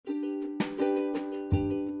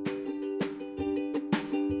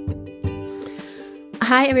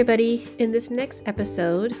Hi, everybody. In this next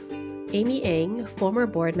episode, Amy Eng, former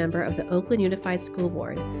board member of the Oakland Unified School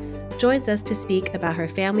Board, joins us to speak about her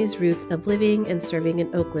family's roots of living and serving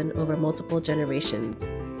in Oakland over multiple generations.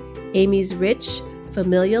 Amy's rich,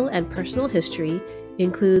 familial, and personal history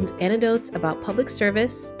includes anecdotes about public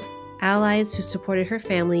service, allies who supported her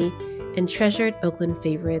family, and treasured Oakland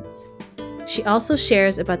favorites. She also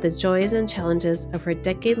shares about the joys and challenges of her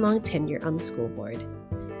decade-long tenure on the school board.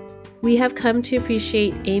 We have come to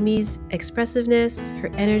appreciate Amy's expressiveness, her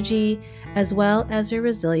energy, as well as her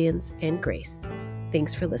resilience and grace.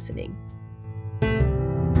 Thanks for listening.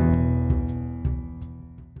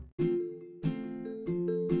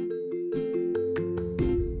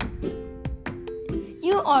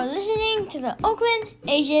 You are listening to the Oakland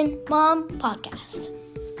Asian Mom Podcast.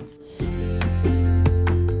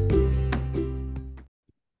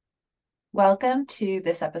 Welcome to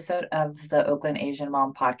this episode of the Oakland Asian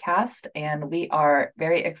Mom Podcast, and we are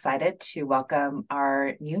very excited to welcome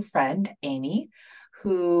our new friend, Amy,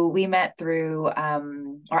 who we met through,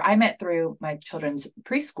 I met through my children's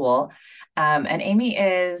preschool, and Amy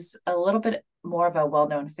is a little bit more of a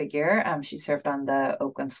well-known figure. She served on the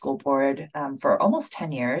Oakland School Board for almost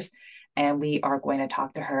 10 years, and we are going to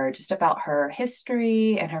talk to her just about her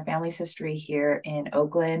history and her family's history here in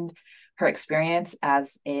Oakland, her experience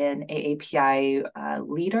as an AAPI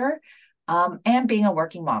leader, and being a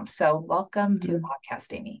working mom. So welcome to the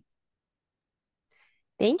podcast, Amy.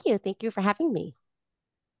 Thank you. Thank you for having me.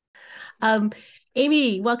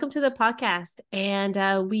 Amy, welcome to the podcast.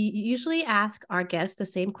 And we usually ask our guests the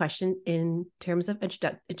same question in terms of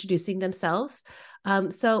introducing themselves.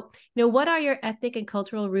 What are your ethnic and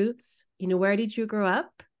cultural roots? Where did you grow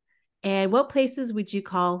up? And what places would you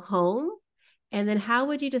call home? And then how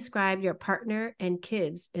would you describe your partner and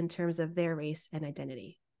kids in terms of their race and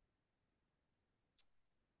identity?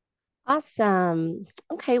 Awesome.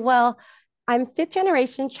 Okay, well, I'm fifth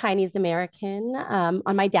generation Chinese American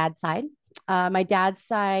on my dad's side. My dad's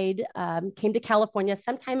side came to California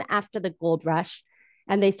sometime after the gold rush,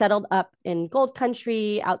 and they settled up in gold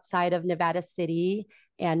country outside of Nevada City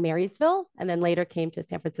and Marysville, and then later came to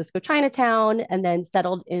San Francisco Chinatown, and then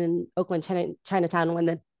settled in Oakland Chinatown when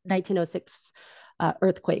the 1906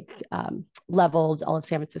 earthquake leveled all of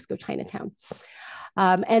San Francisco Chinatown.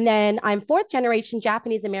 And then I'm fourth generation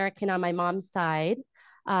Japanese American on my mom's side.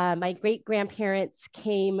 My great grandparents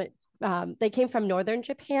came from northern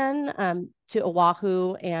Japan to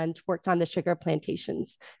Oahu and worked on the sugar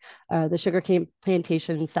plantations. The sugar cane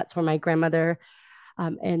plantations, that's where my grandmother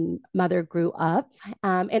and mother grew up.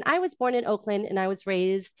 And I was born in Oakland and I was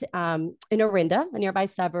raised in Orinda, a nearby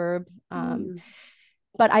suburb.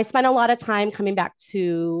 But I spent a lot of time coming back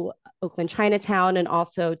to Oakland Chinatown and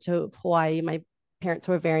also to Hawaii. My parents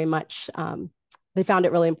were very much, they found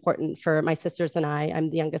it really important for my sisters and I'm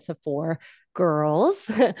the youngest of four girls,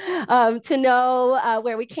 to know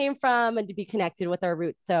where we came from and to be connected with our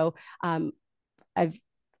roots. So I've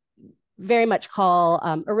very much call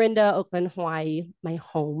Orinda, Oakland, Hawaii, my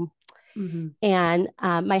home. Mm-hmm. And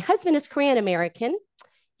my husband is Korean American.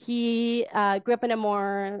 He grew up in a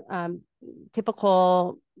more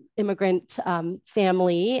typical immigrant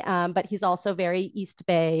family, but he's also very East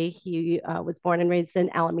Bay. He was born and raised in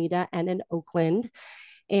Alameda and in Oakland.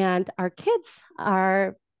 And our kids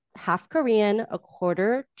are half Korean, a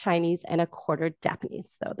quarter Chinese, and a quarter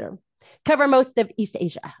Japanese. So they cover most of East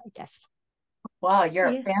Asia, I guess. Wow,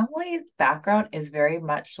 your family background is very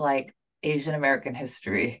much like Asian American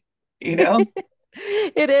history,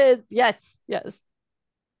 It is, yes.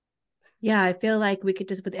 Yeah, I feel like we could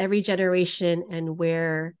just, with every generation and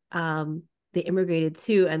where they immigrated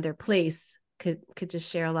to and their place, could just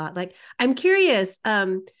share a lot. Like, I'm curious,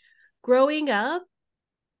 growing up,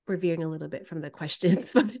 we're veering a little bit from the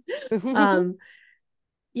questions, but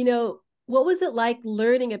what was it like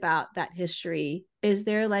learning about that history? Is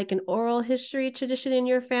there like an oral history tradition in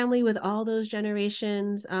your family with all those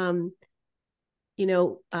generations? I'm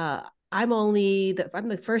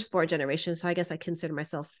the firstborn generation, so I guess I consider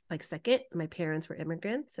myself like second. My parents were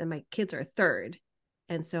immigrants and my kids are third.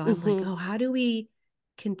 And so I'm like, how do we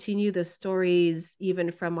continue the stories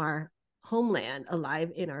even from our homeland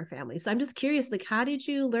alive in our family? So I'm just curious, like, how did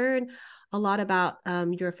you learn a lot about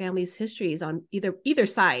your family's histories on either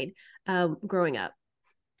side growing up?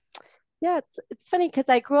 Yeah, it's funny because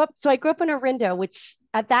I grew up in Orinda, which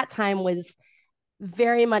at that time was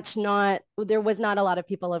very much there was not a lot of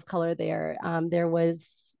people of color there. There was,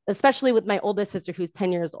 especially with my oldest sister, who's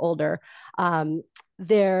 10 years older,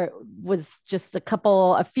 there was just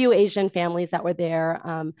a few Asian families that were there.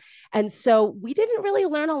 And so we didn't really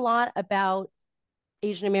learn a lot about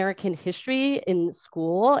Asian American history in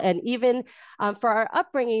school. And even for our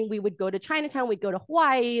upbringing, we would go to Chinatown, we'd go to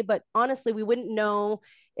Hawaii, but honestly, we wouldn't know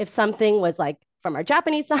if something was like from our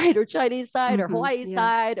Japanese side or Chinese side or Hawaii Yeah.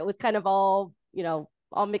 side. It was kind of all,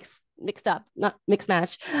 all mixed up, not mixed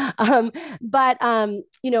match. But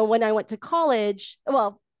when I went to college,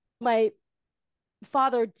 well, my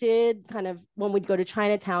father did kind of, when we'd go to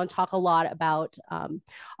Chinatown, talk a lot about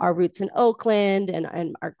our roots in Oakland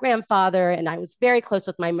and our grandfather. And I was very close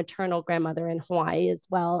with my maternal grandmother in Hawaii as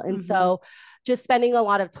well. And so just spending a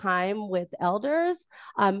lot of time with elders.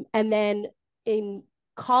 And then in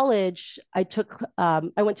college, I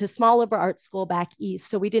went to a small liberal arts school back east.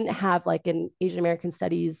 So we didn't have like an Asian American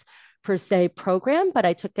studies per se program, but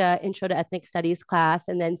I took an intro to ethnic studies class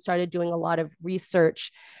and then started doing a lot of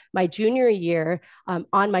research my junior year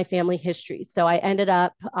on my family history. So I ended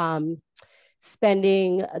up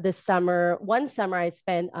spending one summer I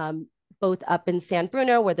spent both up in San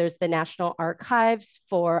Bruno, where there's the National Archives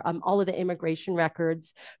for all of the immigration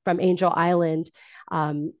records from Angel Island.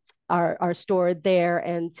 Are stored there,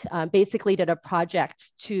 and basically did a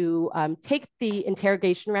project to take the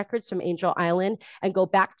interrogation records from Angel Island and go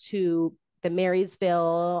back to the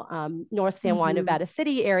Marysville, North San Juan, Nevada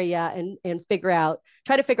City area and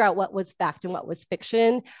try to figure out what was fact and what was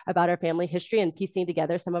fiction about our family history and piecing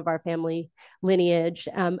together some of our family lineage.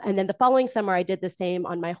 And then the following summer, I did the same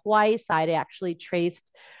on my Hawaii side. I actually traced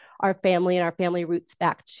our family and our family roots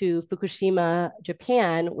back to Fukushima,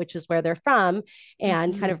 Japan, which is where they're from,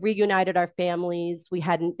 and kind of reunited our families. We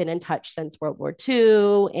hadn't been in touch since World War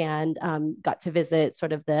II, and got to visit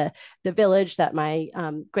sort of the village that my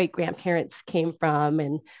great grandparents came from,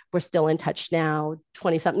 and we're still in touch now,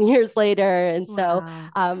 20 something years later. And so,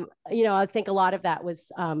 I think a lot of that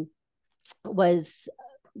was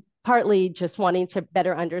partly just wanting to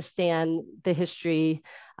better understand the history,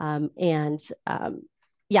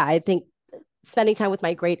 I think spending time with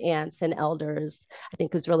my great aunts and elders, I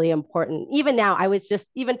think was really important. Even now, I was just,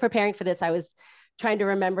 even preparing for this, I was trying to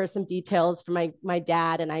remember some details from my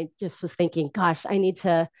dad. And I just was thinking, gosh, I need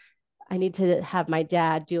to have my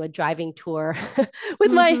dad do a driving tour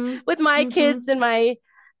with my kids and my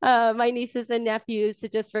nieces and nephews to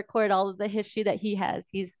just record all of the history that he has.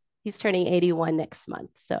 He's turning 81 next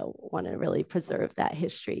month. So want to really preserve that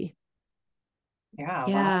history. Yeah.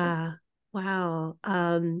 Yeah. Wow.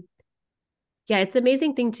 Yeah, it's an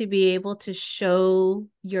amazing thing to be able to show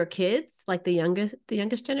your kids, like the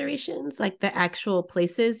youngest generations, like the actual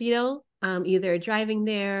places, either driving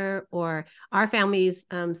there, or our family's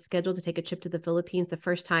scheduled to take a trip to the Philippines the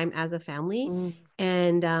first time as a family.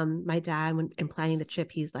 And my dad, when in planning the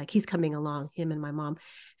trip, he's coming along, him and my mom,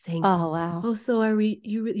 saying, "Oh, wow. Oh, so are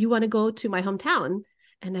you want to go to my hometown?"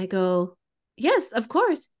 And I go, "Yes, of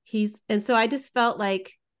course." And so I just felt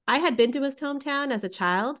like I had been to his hometown as a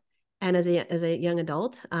child and as a young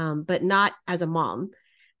adult, but not as a mom.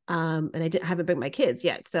 And I haven't bring my kids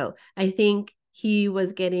yet. So I think he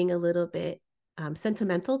was getting a little bit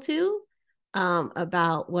sentimental too,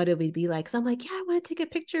 about what it would be like. So I'm like, yeah, I want to take a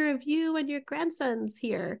picture of you and your grandsons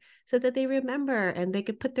here so that they remember and they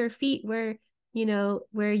could put their feet where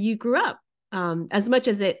you grew up, as much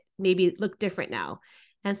as it maybe looked different now.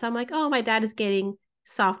 And so I'm like, oh, my dad is getting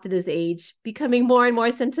soft at his age, becoming more and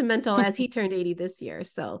more sentimental as he turned 80 this year.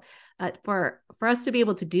 So for us to be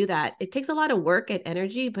able to do that, it takes a lot of work and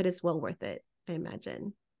energy, but it's well worth it, I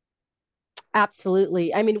imagine.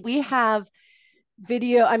 Absolutely. I mean, we have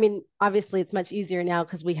video. I mean, obviously it's much easier now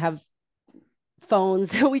because we have phones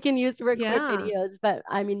that we can use to record videos. But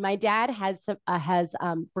I mean, my dad has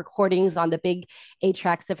recordings on the big 8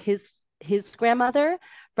 tracks of his grandmother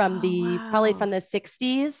from probably from the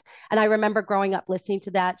 60s. And I remember growing up listening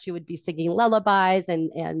to that. She would be singing lullabies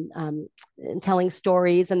and telling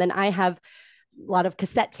stories. And then I have a lot of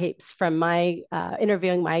cassette tapes from my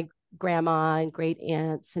interviewing my grandma and great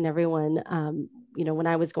aunts and everyone, when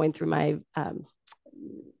I was going through my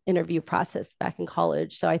interview process back in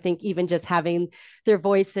college. So I think even just having their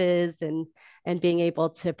voices and being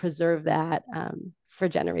able to preserve that for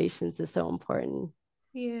generations is so important.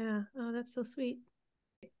 Yeah. Oh, that's so sweet.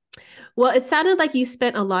 Well, it sounded like you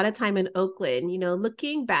spent a lot of time in Oakland.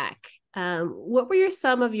 Looking back, what were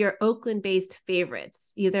some of your Oakland-based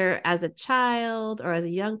favorites, either as a child or as a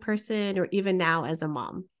young person, or even now as a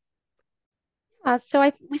mom?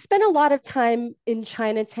 So we spent a lot of time in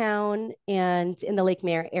Chinatown and in the Lake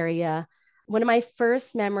Mare area. One of my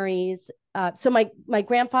first memories, so my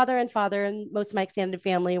grandfather and father and most of my extended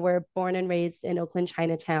family were born and raised in Oakland,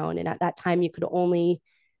 Chinatown. And at that time, you could only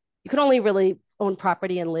really own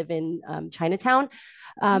property and live in Chinatown.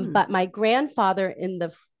 But my grandfather in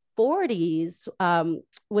the 40s,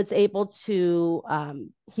 was able to,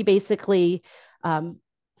 he basically,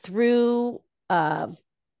 through a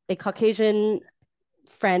Caucasian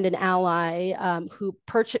friend and ally, who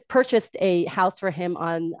purchased a house for him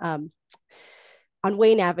on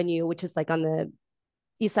Wayne Avenue, which is like on the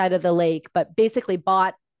east side of the lake, but basically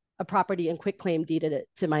bought a property and quitclaim deeded it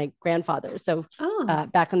to my grandfather. So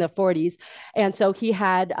back in the 40s. And so he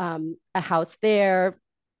had a house there.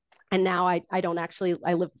 And now I don't actually,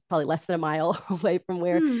 I live probably less than a mile away from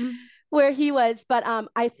where he was. But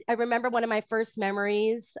I remember one of my first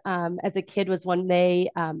memories as a kid was when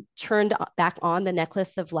they turned back on the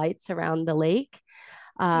necklace of lights around the lake.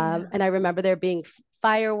 And I remember there being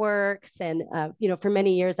fireworks, and for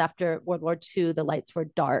many years after World War II, the lights were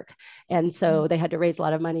dark, and so they had to raise a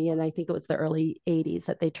lot of money. And I think it was the early '80s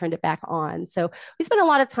that they turned it back on. So we spent a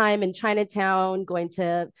lot of time in Chinatown, going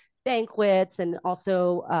to banquets, and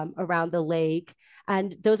also around the lake.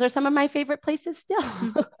 And those are some of my favorite places still.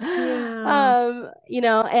 And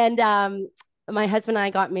my husband and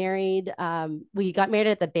I got married. We got married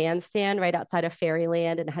at the bandstand right outside of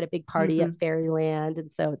Fairyland and had a big party at Fairyland. And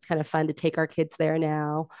so it's kind of fun to take our kids there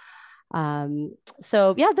now.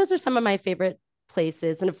 So yeah, those are some of my favorite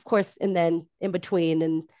places. And of course, and then in between,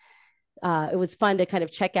 and it was fun to kind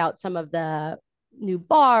of check out some of the new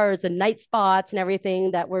bars and night spots and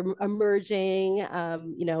everything that were emerging,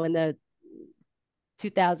 in the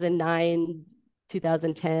 2009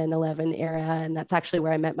 2010, 11 era. And that's actually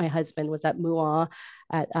where I met my husband, was at Muan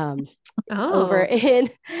at over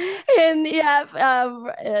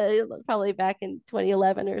probably back in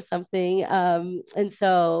 2011 or something. And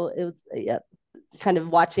so it was kind of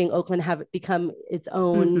watching Oakland have it become its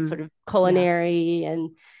own sort of culinary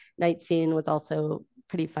and night scene was also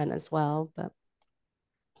pretty fun as well. But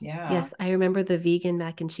yes, I remember the vegan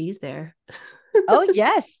mac and cheese there. Oh,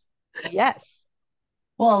 yes.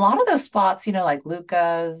 Well, a lot of those spots, like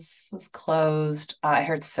Luca's was closed. I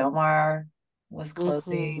heard Somar was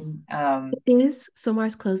closing. Is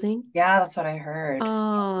Somar's closing? Yeah, that's what I heard.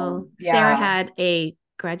 Oh, yeah. Sarah had a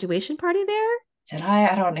graduation party there? Did I?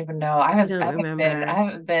 I don't even know. I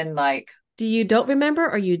haven't been like. Do you don't remember,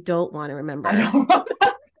 or you don't want to remember? I don't remember.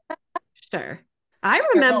 Sure. I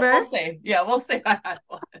remember. We'll see. Yeah, we'll see. I had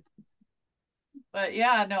one. But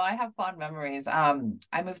yeah, no, I have fond memories. I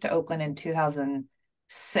moved to Oakland in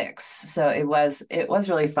 2006, so it was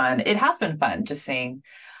really fun. It has been fun just seeing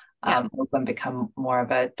Oakland become more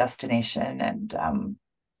of a destination, and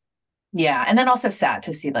and then also sad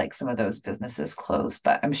to see like some of those businesses close,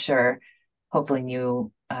 but I'm sure hopefully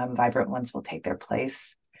new vibrant ones will take their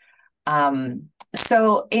place.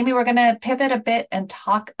 So Amy, we're going to pivot a bit and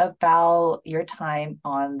talk about your time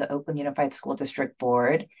on the Oakland Unified School District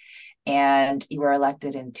Board. And you were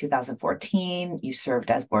elected in 2014. You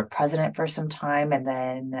served as board president for some time, and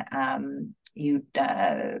then you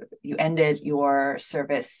ended your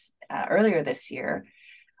service earlier this year.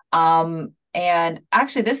 And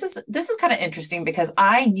actually, this is kind of interesting because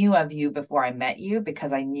I knew of you before I met you,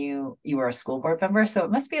 because I knew you were a school board member. So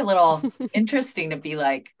it must be a little interesting to be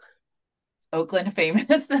like Oakland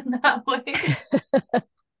famous in that way.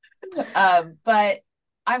 But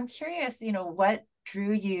I'm curious, what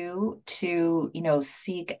drew you to,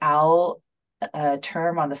 seek out a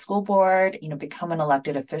term on the school board, become an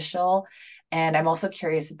elected official. And I'm also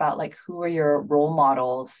curious about like, who were your role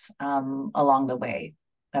models along the way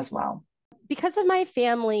as well? Because of my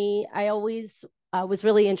family, I always was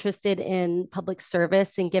really interested in public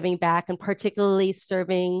service and giving back, and particularly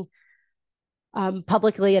serving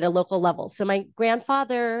publicly at a local level. So my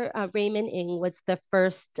grandfather, Raymond Ng, was the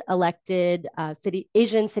first elected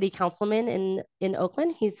Asian city councilman in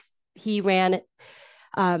Oakland. He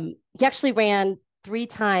actually ran 3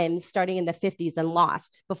 times starting in the 50s and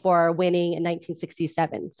lost before winning in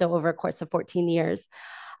 1967. So over a course of 14 years.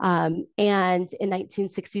 And in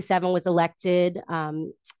 1967 was elected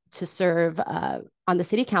to serve on the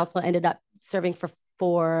city council, ended up serving for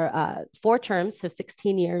 4 terms, so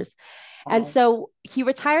 16 years. And so he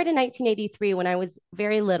retired in 1983 when I was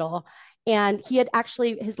very little. And he had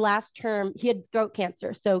actually, his last term, he had throat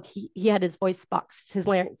cancer. So he had his voice box, his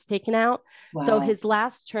larynx taken out. Wow. So his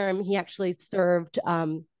last term, he actually served,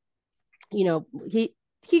 he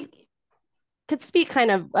could speak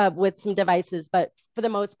kind of with some devices, but for the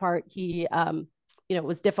most part, he, it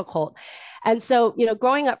was difficult. And so,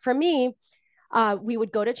 growing up for me, we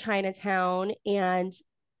would go to Chinatown and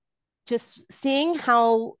just seeing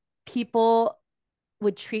how people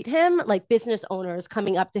would treat him, like business owners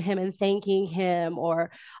coming up to him and thanking him,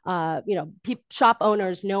 or shop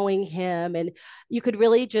owners knowing him, and you could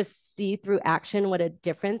really just see through action what a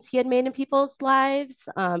difference he had made in people's lives.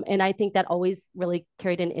 And I think that always really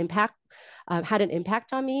carried an impact, had an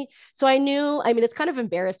impact on me. So I knew, I mean, it's kind of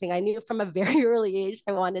embarrassing. I knew from a very early age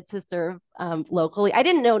I wanted to serve locally. I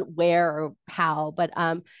didn't know where or how, but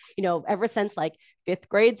ever since like fifth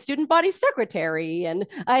grade student body secretary, and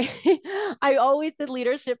I always did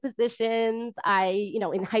leadership positions.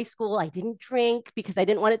 In high school I didn't drink because I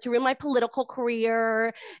didn't want it to ruin my political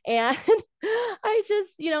career, and I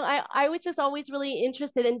just, I was just always really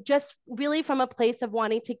interested, and just really from a place of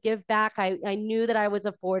wanting to give back. I knew that I was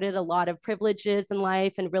afforded a lot of privileges in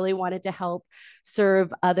life and really wanted to help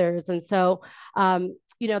serve others. And so,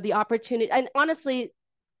 the opportunity, and honestly,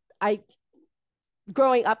 I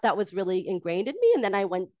growing up, that was really ingrained in me. And then I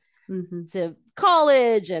went to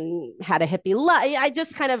college and had a hippie life. I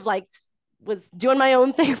just kind of like was doing my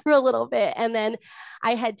own thing for a little bit. And then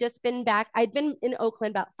I had just been back. I'd been in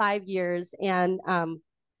Oakland about 5 years, and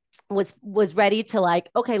was ready to like,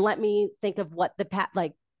 okay, let me think of what the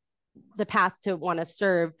path to want to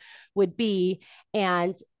serve would be.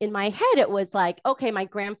 And in my head, it was like, okay, my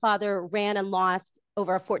grandfather ran and lost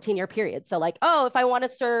over a 14-year period. So like, oh, if I want to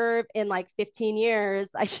serve in like 15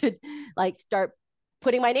 years, I should like start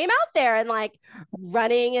putting my name out there and like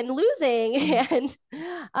running and losing.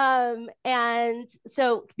 And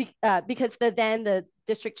so because the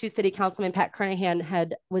District 2 City Councilman Pat Kernahan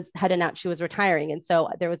had announced she was retiring. And so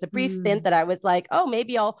there was a brief stint that I was like, oh,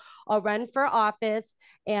 maybe I'll run for office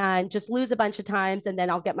and just lose a bunch of times, and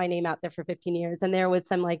then I'll get my name out there for 15 years. And there was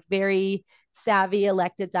some like very savvy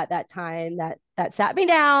electeds at that time that sat me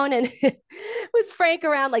down and was frank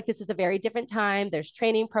around like, this is a very different time. There's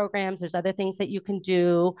training programs, there's other things that you can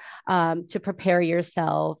do to prepare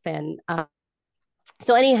yourself. And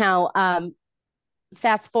so anyhow,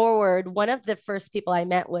 fast forward, one of the first people I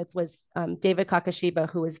met with was David Kakashiba,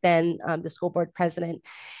 who was then the school board president.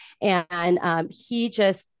 And he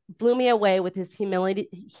just blew me away with his humility,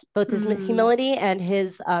 both his humility and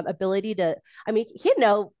his ability to, I mean, he didn't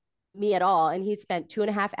know me at all. And he spent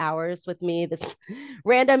 2.5 hours with me, this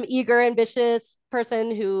random, eager, ambitious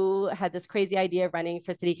person who had this crazy idea of running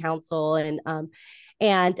for city council. And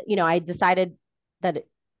I decided that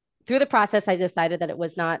through the process, I decided that it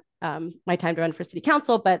was not my time to run for city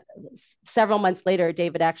council. But several months later,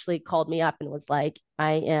 David actually called me up and was like,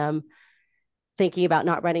 I am thinking about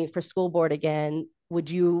not running for school board again. Would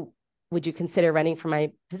you consider running for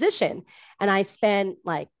my position? And I spent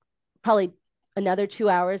like probably another 2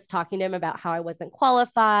 hours talking to him about how I wasn't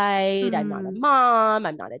qualified. I'm not a mom.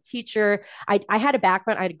 I'm not a teacher. I had a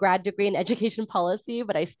background. I had a grad degree in education policy,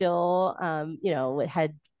 but I still,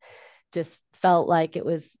 had just felt like it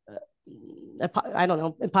was, I don't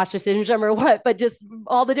know, imposter syndrome or what, but just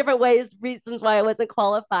all the different reasons why I wasn't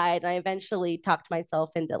qualified. And I eventually talked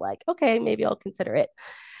myself into like, okay, maybe I'll consider it.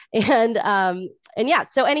 And yeah,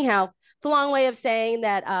 so anyhow, it's a long way of saying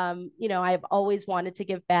that, I've always wanted to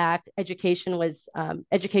give back. Education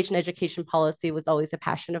policy was always a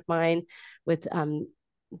passion of mine, with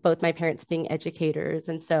both my parents being educators.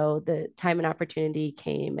 And so the time and opportunity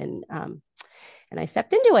came, and I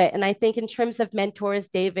stepped into it. And I think in terms of mentors,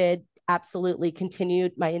 David absolutely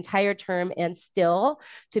continued my entire term and still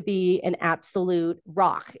to be an absolute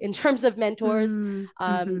rock in terms of mentors.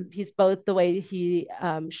 He's both the way he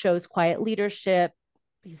shows quiet leadership.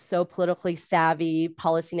 He's so politically savvy,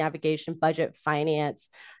 policy navigation, budget, finance,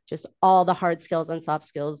 just all the hard skills and soft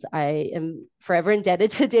skills. I am forever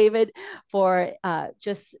indebted to David for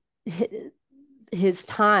just his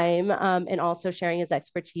time and also sharing his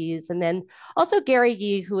expertise. And then also Gary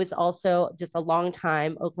Yee, who is also just a long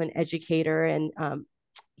time Oakland educator. And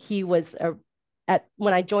he was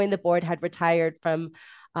when I joined the board, had retired from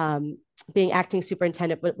being acting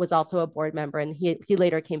superintendent, but was also a board member. And he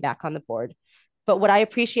later came back on the board. But what I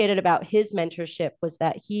appreciated about his mentorship was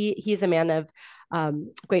that he's a man of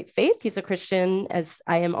great faith. He's a Christian, as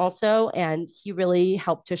I am also. And he really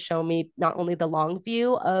helped to show me not only the long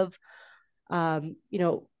view of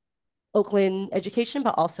Oakland education,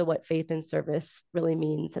 but also what faith and service really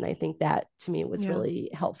means. And I think that to me was really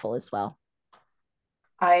helpful as well.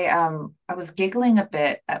 I was giggling a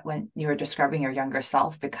bit at when you were describing your younger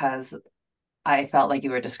self, because I felt like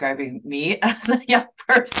you were describing me as a young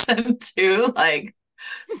person too, like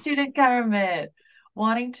student government,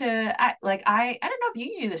 wanting to act like I don't know if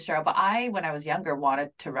you knew this, Cheryl, but when I was younger,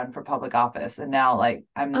 wanted to run for public office, and now like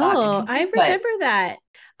I'm not. Oh, I remember that.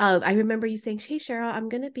 I remember you saying, "Hey, Cheryl, I'm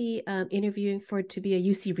going to be interviewing to be a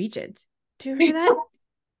UC regent." Do you remember that?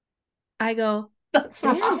 I go, That's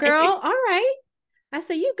 "Damn, right. girl, all right." I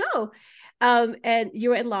said, you go. And you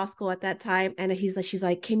were in law school at that time. And she's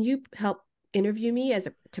like, can you help interview me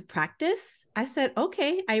to practice? I said,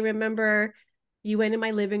 okay. I remember you went in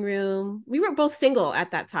my living room. We were both single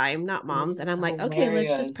at that time, not moms. It's And I'm like, okay, let's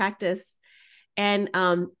just hilarious. practice. And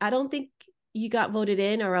I don't think you got voted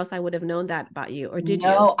in, or else I would have known that about you. Or did you?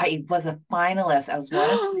 No, I was a finalist. I was one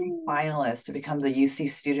of three finalists to become the UC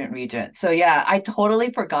student regent. So yeah, I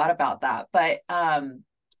totally forgot about that. But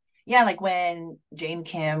yeah, like when Jane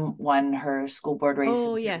Kim won her school board race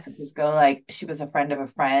in Oh, San yes. Francisco, like she was a friend of a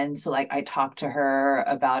friend. So like I talked to her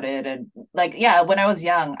about it. And like, yeah, when I was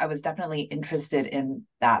young, I was definitely interested in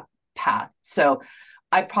that path. So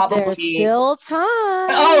I There's probably, still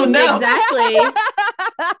oh time. no, Exactly.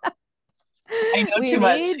 I know We too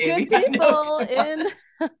much, need good Amy. I know people too much. in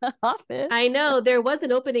office. I know there was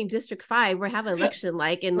an opening District 5. We're having election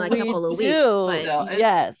like in like a We couple of weeks, do. but No,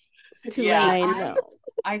 Yes, it's too yeah, late. I know.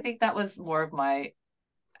 I think that was more of my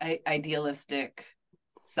idealistic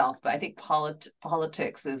self, but I think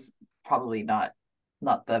politics is probably not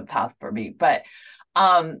the path for me. But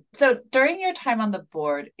so during your time on the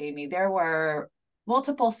board, Amy, there were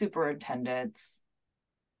multiple superintendents,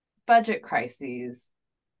 budget crises,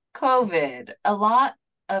 COVID, a lot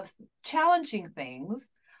of challenging things.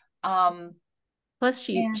 Um, Plus,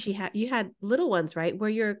 and she had you had little ones, right? Were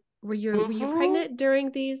you Hmm. pregnant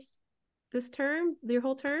during this term, your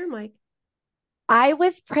whole term? Like, I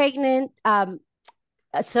was pregnant.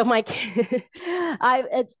 So my kid,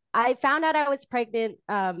 I found out I was pregnant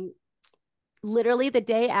literally the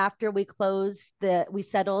day after we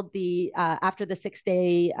settled the after the 6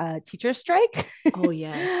 day teacher strike. oh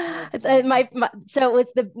yes. oh God. So it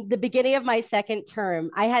was the beginning of my second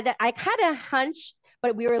term. I had a hunch,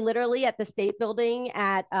 but we were literally at the state building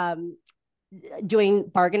at doing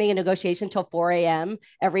bargaining and negotiation till 4 a.m.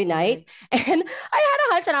 every night. Okay. And I had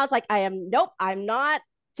a hunch and I was like, nope, I'm not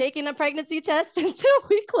taking a pregnancy test until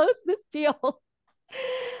we close this deal.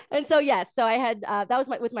 And so, yes, so I had, that was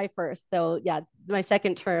with my first. So yeah, my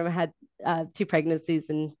second term had two pregnancies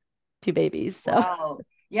and two babies. So Wow.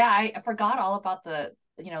 Yeah, I forgot all about the,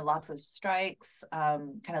 lots of strikes,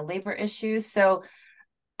 kind of labor issues. So,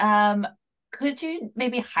 um, could you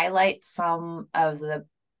maybe highlight some of the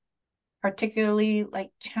particularly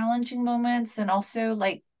like challenging moments? And also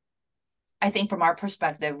like, I think from our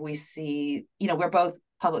perspective, we see, we're both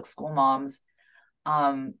public school moms.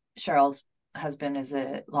 Cheryl's husband is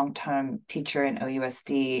a long-term teacher in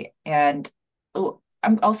OUSD. And oh,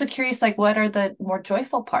 I'm also curious, like, what are the more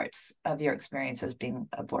joyful parts of your experience as being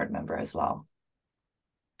a board member as well?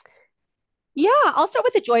 yeah, I'll start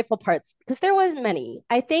with the joyful parts because there wasn't many.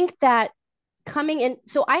 I think that coming in,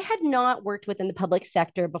 so I had not worked within the public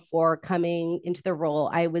sector before coming into the role.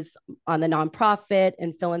 I was on the nonprofit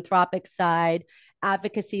and philanthropic side,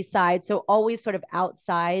 advocacy side, so always sort of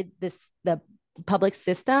outside the public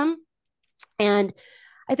system. And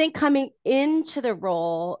I think coming into the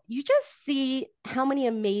role, you just see how many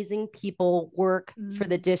amazing people work for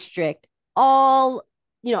the Mm. district, all,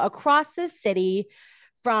 across the city,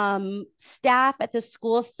 from staff at the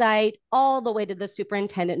school site all the way to the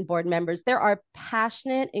superintendent and board members. There are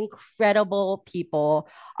passionate, incredible people,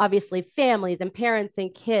 obviously families and parents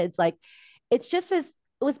and kids. Like it's just as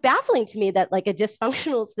it was baffling to me that like a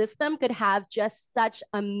dysfunctional system could have just such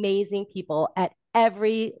amazing people at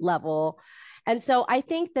every level. And so I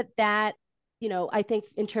think I think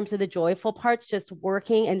in terms of the joyful parts, just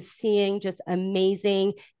working and seeing just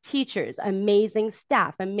amazing teachers, amazing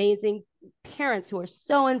staff, amazing parents who are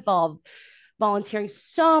so involved, volunteering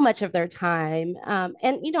so much of their time,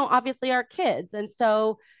 and obviously our kids. And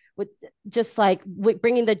so with just like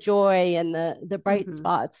bringing the joy and the bright Mm-hmm.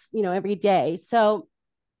 spots, every day. So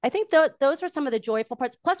I think those are some of the joyful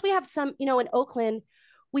parts. Plus, we have some, in Oakland,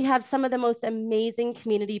 we have some of the most amazing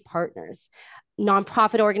community partners,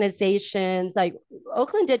 nonprofit organizations. Like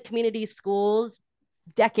Oakland did community schools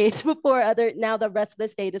decades before now the rest of the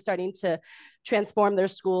state is starting to transform their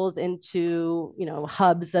schools into,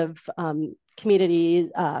 hubs of community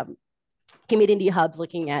hubs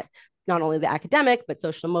looking at not only the academic but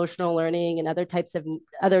social emotional learning and other types of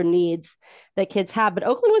other needs that kids have. But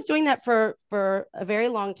Oakland was doing that for a very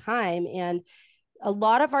long time. And a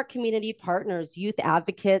lot of our community partners, youth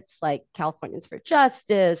advocates like Californians for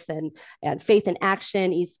Justice and Faith in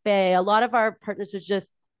Action, East Bay, a lot of our partners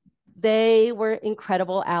they were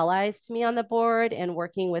incredible allies to me on the board, and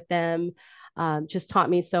working with them just taught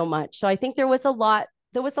me so much. So I think there was a lot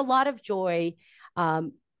of joy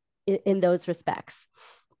um, in those respects.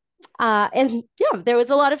 And yeah, there was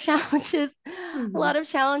a lot of challenges, a Mm-hmm. lot of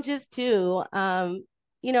challenges too.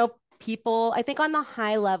 People, I think on the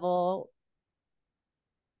high level,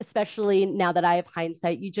 especially now that I have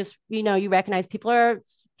hindsight, you recognize people are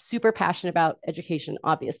super passionate about education,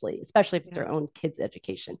 obviously, especially if it's their own kids'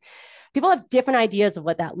 education. People have different ideas of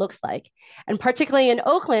what that looks like. And particularly in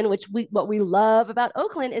Oakland, what we love about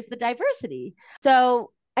Oakland is the diversity.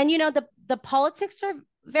 So, and the politics are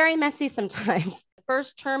very messy sometimes.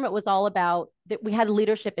 First term, it was all about that we had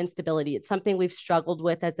leadership instability. It's something we've struggled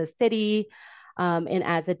with as a city and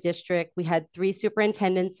as a district. We had 3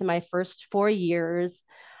 superintendents in my first 4 years,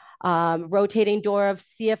 rotating door of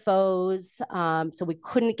CFOs. So we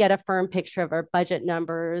couldn't get a firm picture of our budget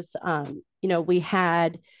numbers. We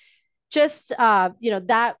had just those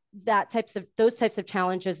types of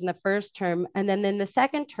challenges in the first term, and then in the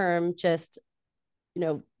second term, just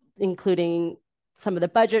including some of the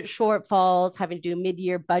budget shortfalls, having to do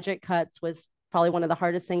mid-year budget cuts was probably one of the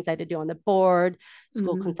hardest things I had to do on the board.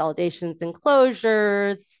 School consolidations and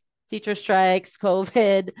closures, teacher strikes,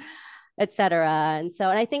 COVID, et cetera. And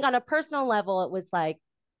I think on a personal level, it was like,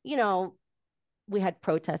 we had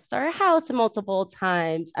protests at our house multiple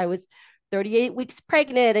times. I was 38 weeks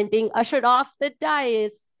pregnant and being ushered off the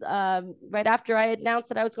dais right after I announced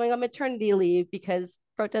that I was going on maternity leave because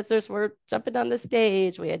protesters were jumping on the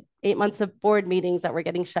stage. We had 8 months of board meetings that were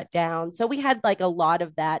getting shut down. So we had like a lot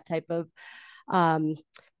of that type of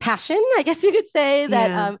passion, I guess you could say,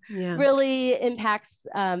 that really impacts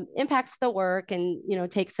the work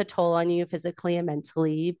and takes a toll on you physically and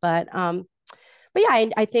mentally. But yeah,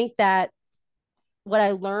 I think that what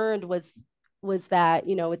I learned was that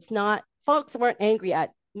it's not, folks weren't angry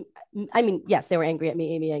at, I mean, yes, they were angry at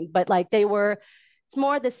me, Amy, but like it's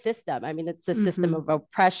more the system. I mean, it's the system of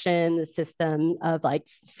oppression, the system of like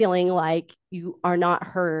feeling like you are not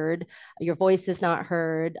heard, your voice is not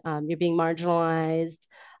heard, you're being marginalized.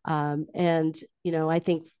 And, I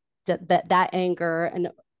think that anger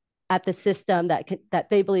and at the system that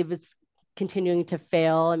they believe is continuing to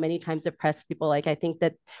fail and many times oppress people. Like, I think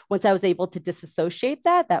that once I was able to disassociate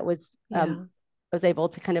that was, I was able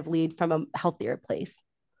to kind of lead from a healthier place.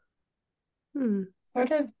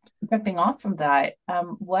 Sort of jumping off from that,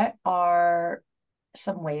 what are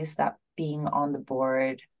some ways that being on the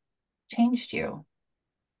board changed you?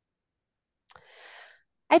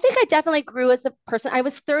 I think I definitely grew as a person. I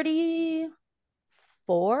was 34,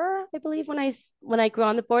 I believe, when I grew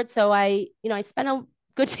on the board. So I spent a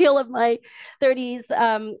good deal of my 30s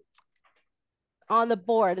on the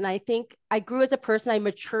board. And I think I grew as a person. I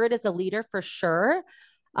matured as a leader for sure.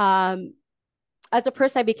 As a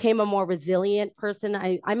person, I became a more resilient person.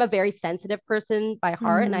 I'm a very sensitive person by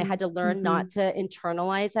heart, and I had to learn not to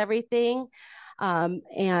internalize everything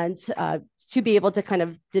and to be able to kind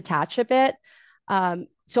of detach a bit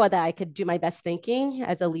so that I could do my best thinking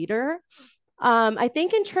as a leader. I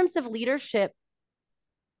think in terms of leadership,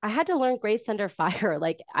 I had to learn grace under fire,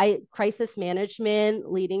 like crisis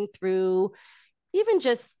management, leading through even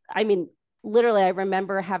just, I mean, literally, I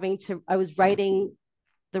remember I was writing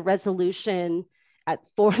the resolution at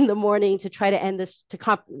 4 a.m. to try to end this,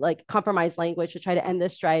 compromise language to try to end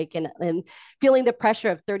this strike, and feeling the pressure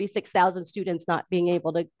of 36,000 students not being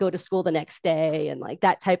able to go to school the next day. And like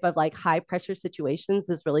that type of like high pressure situations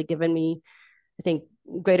has really given me, I think,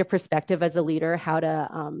 greater perspective as a leader, how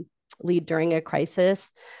to lead during a crisis.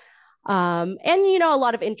 And a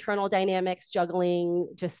lot of internal dynamics, juggling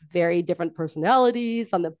just very different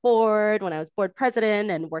personalities on the board when I was board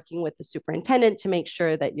president, and working with the superintendent to make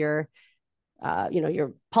sure that your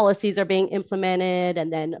policies are being implemented.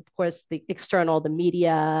 And then of course the external, the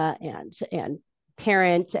media and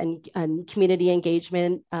parent and community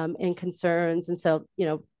engagement and concerns. And so,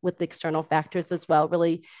 with the external factors as well,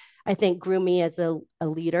 really, I think grew me as a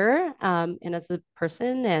leader and as a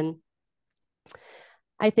person. And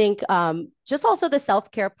I think just also the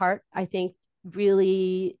self-care part, I think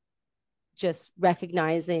really just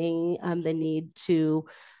recognizing the need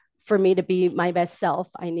for me to be my best self.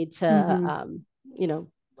 I need to,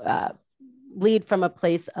 lead from a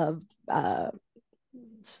place of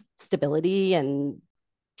stability. And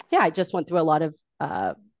yeah, I just went through a lot of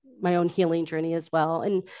my own healing journey as well.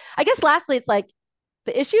 And I guess lastly, it's like,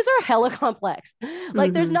 the issues are hella complex.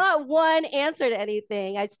 Like there's not one answer to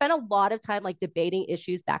anything. I spent a lot of time like debating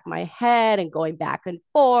issues back in my head and going back and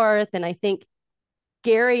forth. And I think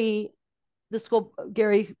Gary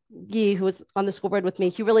Yee, who was on the school board with me,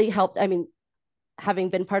 he really helped. I mean, having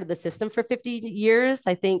been part of the system for 50 years,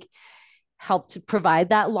 I think helped to provide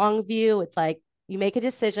that long view. It's like you make a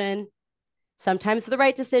decision, sometimes the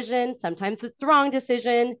right decision, sometimes it's the wrong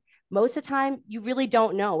decision. Most of the time, you really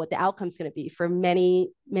don't know what the outcome is going to be for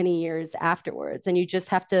many, many years afterwards. And you just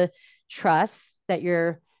have to trust that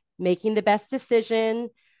you're making the best decision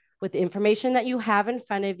with the information that you have in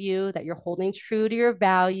front of you, that you're holding true to your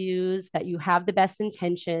values, that you have the best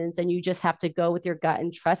intentions, and you just have to go with your gut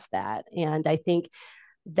and trust that. And I think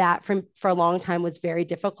that for a long time was very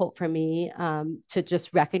difficult for me, to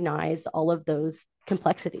just recognize all of those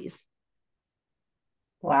complexities.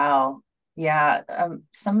 Wow. Yeah.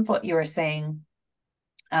 Some of what you were saying,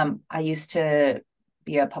 I used to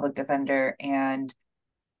be a public defender, and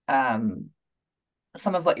um,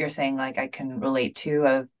 some of what you're saying, like I can relate to,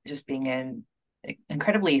 of just being in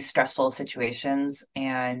incredibly stressful situations.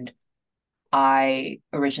 And I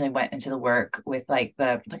originally went into the work with like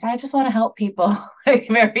I just want to help people, like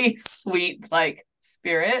very sweet, like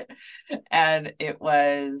spirit. And it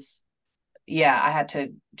was, yeah, I had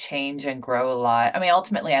to change and grow a lot. I mean,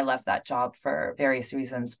 ultimately I left that job for various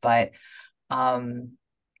reasons, but um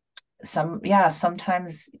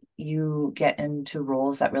sometimes you get into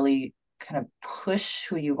roles that really kind of push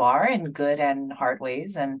who you are in good and hard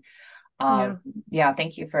ways. And Yeah. yeah,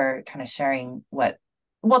 thank you for kind of sharing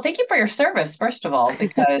thank you for your service, first of all,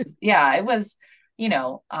 because yeah, it was,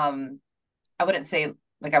 I wouldn't say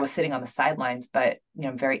like I was sitting on the sidelines, but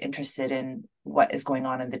I'm very interested in what is going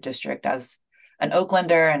on in the district as an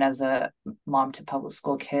Oaklander and as a mom to public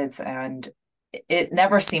school kids. And it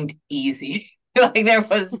never seemed easy. Like there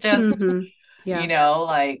was just, Mm-hmm. Yeah.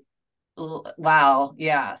 like, wow.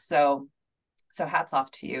 Yeah. So hats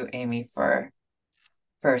off to you, Amy, for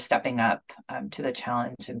stepping up to the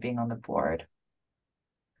challenge and being on the board.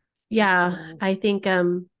 Yeah. I think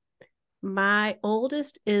my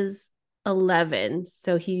oldest is 11,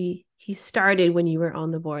 so he started when you were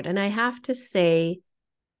on the board. And I have to say,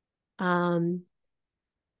 um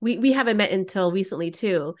we haven't met until recently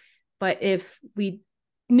too, but if we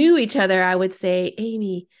knew each other, I would say,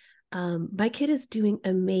 Amy, my kid is doing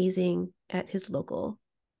amazing at his local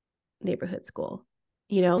neighborhood school,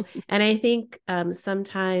 and I think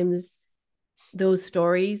sometimes those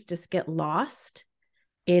stories just get lost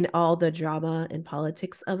in all the drama and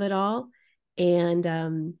politics of it all. And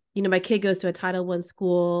my kid goes to a Title I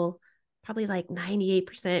school, probably like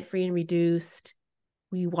 98% free and reduced.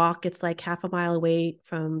 We walk, it's like half a mile away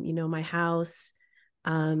from, my house.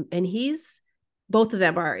 And both of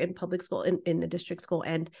them are in public school, in the district school.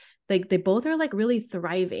 And like they both are like really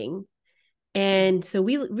thriving. And so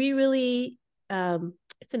we really,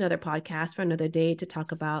 it's another podcast for another day to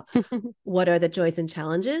talk about what are the joys and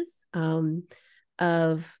challenges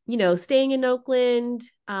of, staying in Oakland,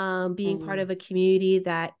 being part of a community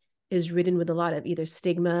that is ridden with a lot of either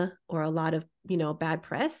stigma or a lot of, bad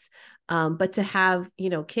press. But to have,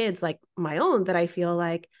 kids like my own that I feel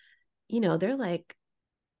like, they're like,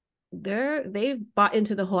 they've bought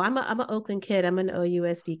into the whole, I'm an Oakland kid, I'm an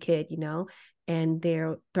OUSD kid, and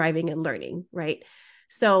they're thriving and learning. Right.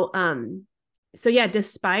 So yeah,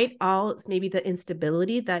 despite all maybe the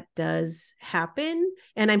instability that does happen,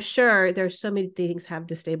 and I'm sure there's so many things have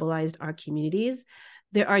destabilized our communities,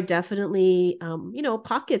 there are definitely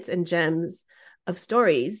pockets and gems of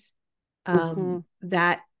stories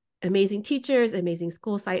that amazing teachers, amazing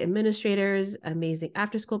school site administrators, amazing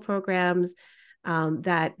after school programs,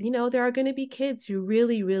 that there are going to be kids who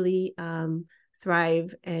really, really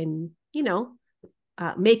thrive and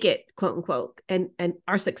make it, quote unquote, and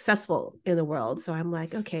are successful in the world. So I'm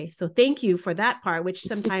like, okay, so thank you for that part, which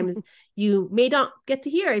sometimes you may not get to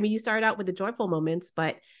hear. I mean, you started out with the joyful moments,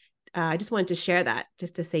 but I just wanted to share that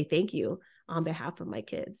just to say thank you on behalf of my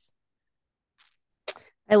kids.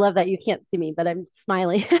 I love that. You can't see me, but I'm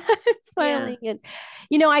smiling. I'm smiling. Yeah.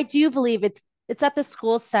 And I do believe it's at the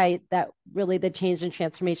school site that really the change and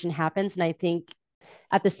transformation happens. And I think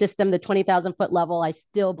at the system, the 20,000-foot level, I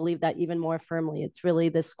still believe that even more firmly. It's really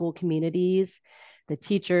the school communities, the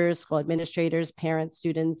teachers, school administrators, parents,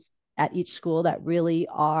 students at each school that really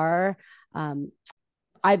are,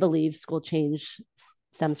 I believe, school change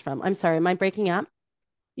stems from. I'm sorry, am I breaking up?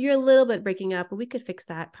 You're a little bit breaking up, but we could fix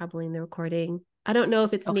that probably in the recording. I don't know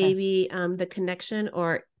if it's Okay. maybe the connection,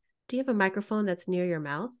 or do you have a microphone that's near your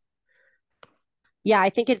mouth? Yeah, I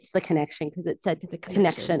think it's the connection because it said The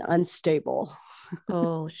connection unstable.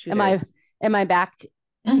 Oh, Am I shooters. back?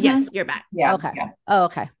 Yes, you're back. Yeah. Okay. Yeah. Oh,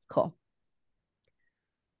 okay. Cool.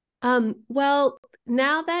 Well,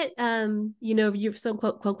 now that you've so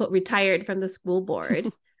quote unquote retired from the school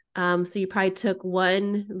board, so you probably took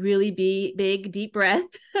one really big deep breath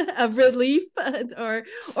of relief, or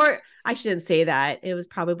I shouldn't say that. It was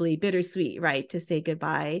probably bittersweet, right, to say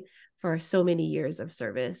goodbye for so many years of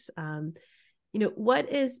service. What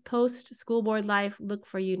is post school board life look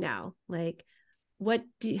for you now? Like, what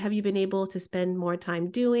have you been able to spend more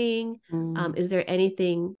time doing? Is there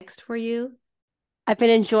anything next for you? I've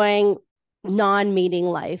been enjoying non-meeting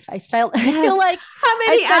life. I feel Yes. like How I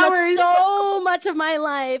many spent hours? so much of my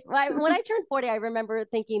life. When I turned 40, I remember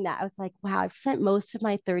thinking that. I was like, wow, I've spent most of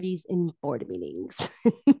my 30s in board meetings,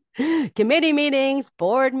 committee meetings,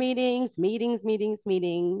 board meetings,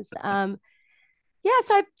 meetings. Yeah,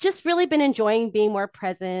 so I've just really been enjoying being more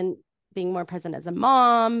present as a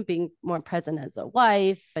mom, being more present as a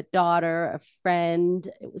wife, a daughter, a friend.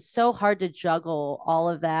 It was so hard to juggle all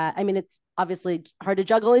of that. I mean, it's obviously hard to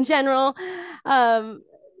juggle in general. Um,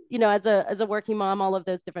 as a working mom, all of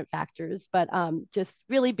those different factors, but just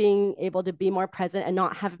really being able to be more present and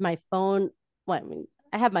not have my phone. Well, I mean,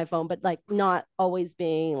 I have my phone, but like not always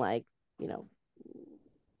being like, you know,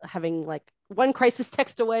 having like one crisis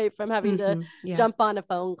text away from having to Yeah. jump on a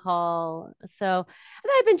phone call. So,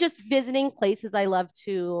 and I've been just visiting places I love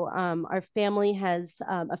to. Our family has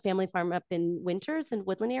a family farm up in Winters and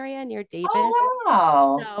Woodland area near Davis. Oh,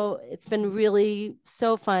 wow. So it's been really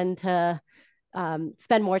so fun to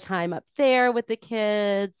spend more time up there with the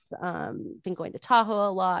kids. Been going to Tahoe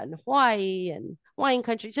a lot and Hawaii and wine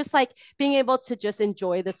country, just like being able to just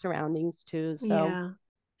enjoy the surroundings too. So Yeah.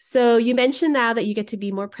 So you mentioned now that you get to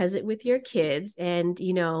be more present with your kids, and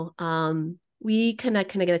we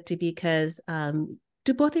connect to because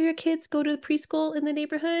do both of your kids go to preschool in the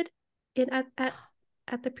neighborhood in at the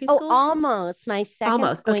oh, preschool? almost. My second's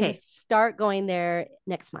Almost. going to Okay. start going there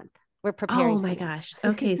next month. We're Oh preparing for my now. gosh.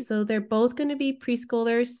 Okay, so they're both going to be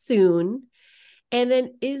preschoolers soon. And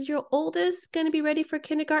then is your oldest going to be ready for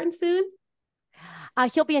kindergarten soon?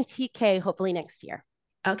 He'll be in TK hopefully next year.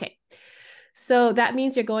 Okay. So that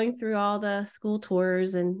means you're going through all the school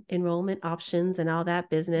tours and enrollment options and all that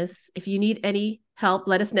business. If you need any help,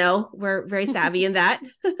 let us know. We're very savvy in that.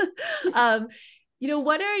 um,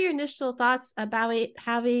 what are your initial thoughts about it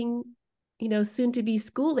having, soon to be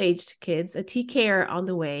school aged kids, a TKer on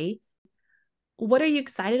the way? What are you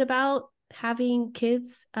excited about having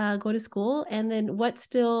kids go to school? And then what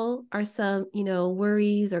still are some,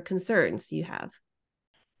 worries or concerns you have?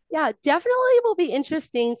 Yeah, definitely will be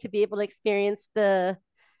interesting to be able to experience the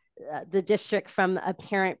district from a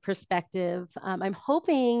parent perspective. I'm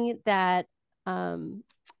hoping um,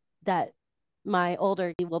 that my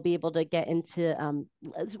older will be able to get into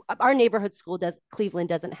our neighborhood school does Cleveland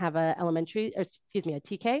doesn't have a elementary or excuse me a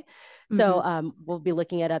TK, so Mm-hmm. we'll be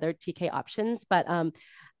looking at other TK options. But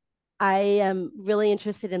I am really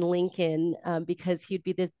interested in Lincoln because he'd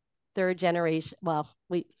be the third generation. Well,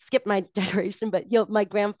 we skipped my generation, but my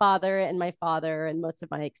grandfather and my father and most of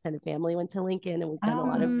my extended family went to Lincoln, and we've done a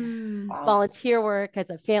lot of Mm. Wow. volunteer work as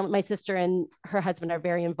a family. My sister and her husband are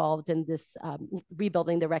very involved in this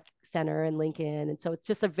rebuilding the rec center in Lincoln, and so it's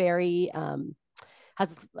just a very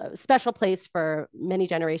has a special place for many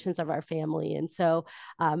generations of our family. And so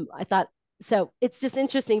I thought, so it's just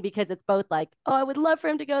interesting because it's both like, oh, I would love for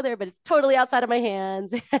him to go there, but it's totally outside of my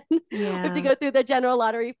hands. And we have to Yeah. go through the general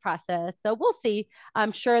lottery process. So we'll see.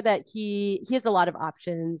 I'm sure that he has a lot of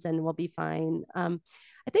options and will be fine.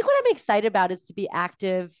 I think what I'm excited about is to be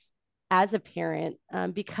active as a parent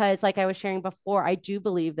because like I was sharing before, I do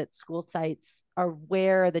believe that school sites are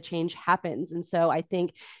where the change happens. And so I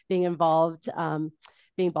think being involved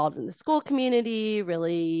being involved in the school community,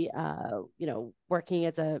 really, working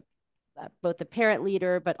as a both the parent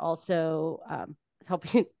leader, but also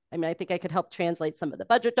helping. I mean, I think I could help translate some of the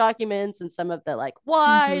budget documents and some of the like,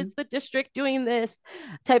 why Mm-hmm. is the district doing this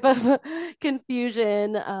type of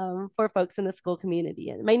confusion for folks in the school community.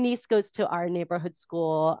 And my niece goes to our neighborhood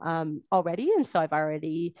school already, and so I've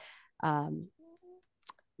already um,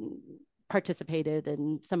 participated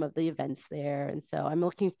in some of the events there. And so I'm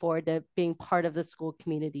looking forward to being part of the school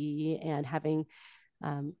community and having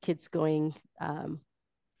kids going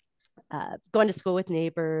to school with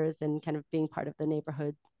neighbors and kind of being part of the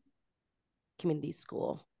neighborhood community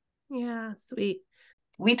school. Yeah, sweet.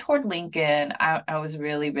 We toured Lincoln. I was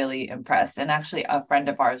really, really impressed. And actually, a friend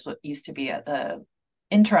of ours used to be the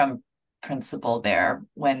interim principal there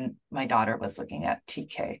when my daughter was looking at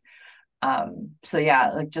TK. So yeah,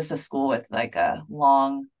 like just a school with like a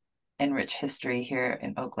long and rich history here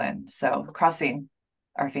in Oakland. So crossing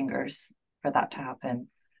our fingers for that to happen.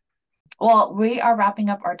 Well, we are wrapping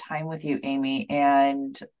up our time with you, Amy.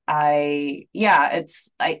 And I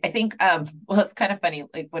think, well, it's kind of funny.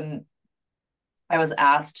 Like when I was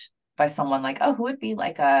asked by someone like, oh,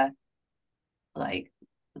 like,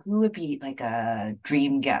 who would be like a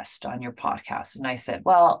dream guest on your podcast? And I said,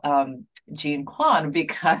 well, Jean Quan,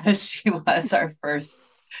 because she was our first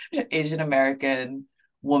Asian American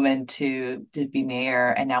woman to be mayor.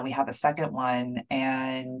 And now we have a second one.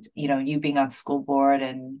 And, you being on school board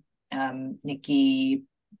and Nikki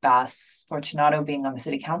Bass Fortunato being on the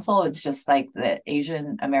city council. It's just like the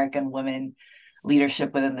Asian American women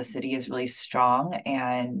leadership within the city is really strong.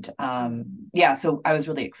 And yeah, so I was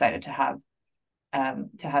really excited to have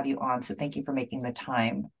you on. So thank you for making the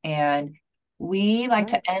time. And we like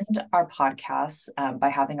to end our podcast by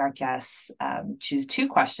having our guests choose 2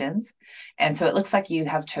 questions. And so it looks like you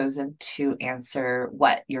have chosen to answer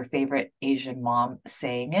what your favorite Asian mom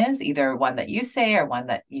saying is, either one that you say or one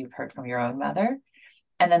that you've heard from your own mother.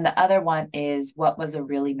 And then the other one is, what was a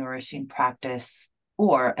really nourishing practice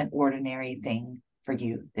or an ordinary thing for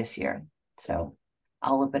you this year? So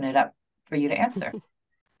I'll open it up for you to answer.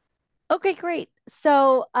 Okay, great.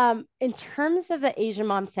 So, in terms of the Asian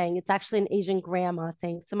mom saying, it's actually an Asian grandma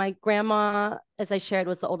saying. So, my grandma, as I shared,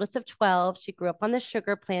 was the oldest of 12. She grew up on the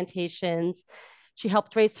sugar plantations. She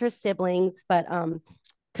helped raise her siblings, but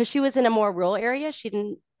because she was in a more rural area,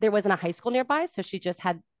 there wasn't a high school nearby. So, she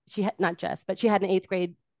had not just, but she had an 8th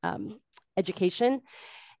grade education.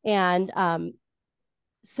 And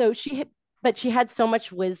so but she had so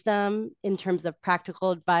much wisdom in terms of practical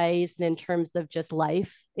advice and in terms of just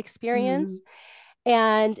life experience.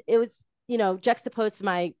 And it was, juxtaposed to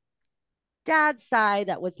my dad's side,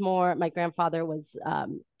 that was more, my grandfather was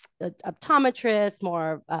an optometrist,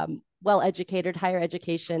 more well-educated, higher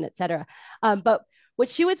education, et cetera. But what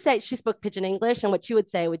she would say, she spoke pidgin English, and what she would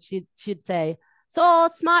say, she'd say, so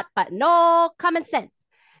smart, but no common sense.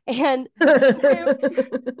 And what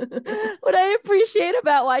I appreciate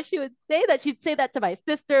about why she would say that, she'd say that to my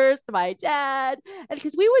sisters, to my dad, and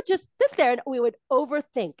because we would just sit there and we would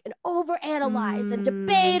overthink and overanalyze and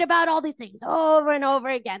debate about all these things over and over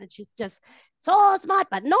again. And she's just so smart,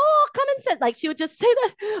 but no common sense. Like she would just say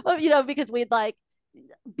that, because we'd like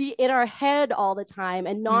be in our head all the time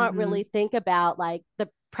and not really think about like the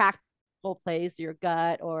practical plays your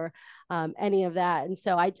gut or any of that. And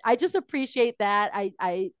so I just appreciate that.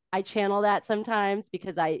 I channel that sometimes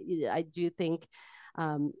because I do think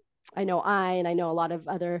I know I know a lot of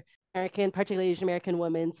other American, particularly Asian American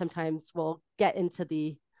women, sometimes will get into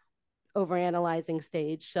the overanalyzing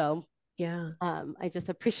stage. So yeah, I just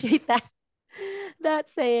appreciate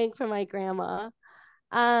that saying from my grandma.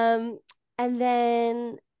 And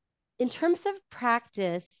then in terms of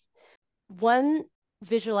practice, one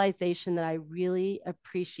visualization that I really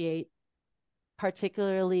appreciate,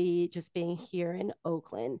 particularly just being here in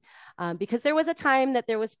Oakland, because there was a time that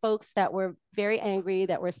there was folks that were very angry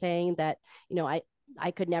that were saying that,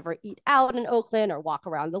 I could never eat out in Oakland or walk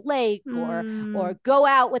around the lake or go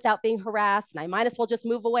out without being harassed, and I might as well just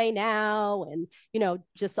move away now. And,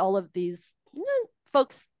 just all of these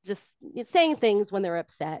folks just saying things when they're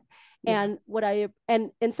upset. Yeah.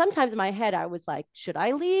 And sometimes in my head, I was like, should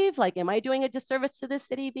I leave? Like, am I doing a disservice to this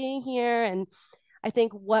city being here? And I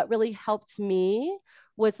think what really helped me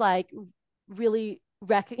was like really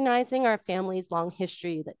recognizing our family's long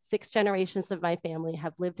history, that 6 generations of my family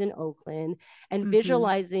have lived in Oakland, and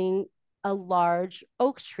visualizing a large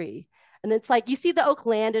oak tree. And it's like, you see the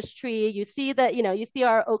Oaklandish tree, you see that, you see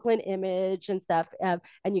our Oakland image and stuff, and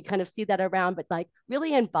you kind of see that around, but like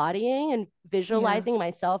really embodying and visualizing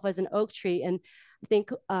myself as an oak tree. And I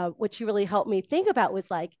think what you really helped me think about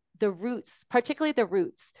was like the roots, particularly the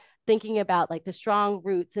roots, thinking about like the strong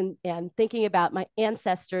roots and thinking about my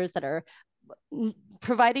ancestors that are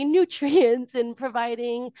providing nutrients and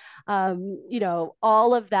providing,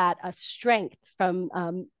 all of that strength from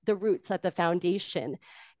the roots at the foundation.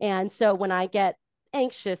 And so when I get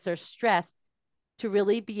anxious or stressed, to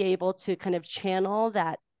really be able to kind of channel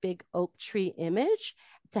that big oak tree image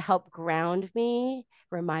to help ground me,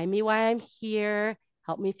 remind me why I'm here,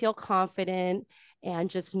 help me feel confident, and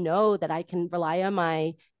just know that I can rely on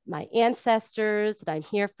my ancestors, that I'm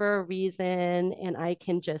here for a reason, and I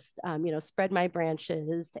can just, spread my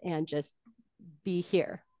branches and just be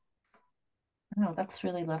here. Oh, that's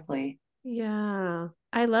really lovely. Yeah,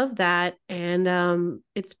 I love that. And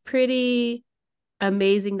it's pretty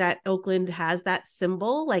amazing that Oakland has that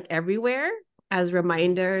symbol like everywhere as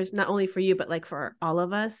reminders, not only for you, but like for all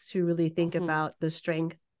of us who really think about the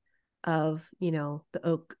strength of, the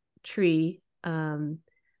oak tree.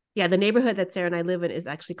 Yeah, the neighborhood that Sarah and I live in is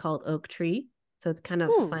actually called Oak Tree. So it's kind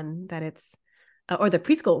of fun that it's, or the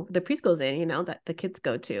preschool's in, that the kids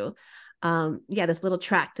go to. Yeah, this little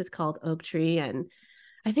tract is called Oak Tree. And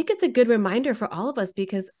I think it's a good reminder for all of us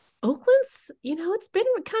because Oakland's, it's been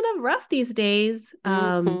kind of rough these days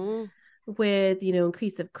with,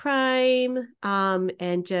 increase of crime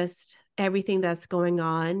and just everything that's going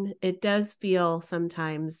on. It does feel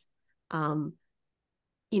sometimes, hard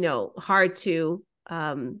to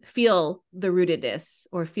feel the rootedness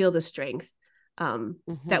or feel the strength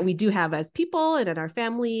that we do have as people and in our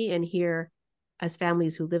family and here as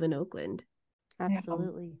families who live in Oakland.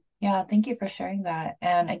 Absolutely. Yeah, thank you for sharing that.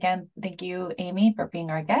 And again, thank you, Amy, for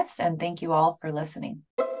being our guest, and thank you all for listening.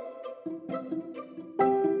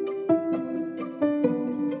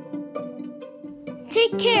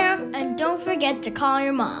 Take care and don't forget to call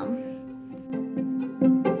your mom.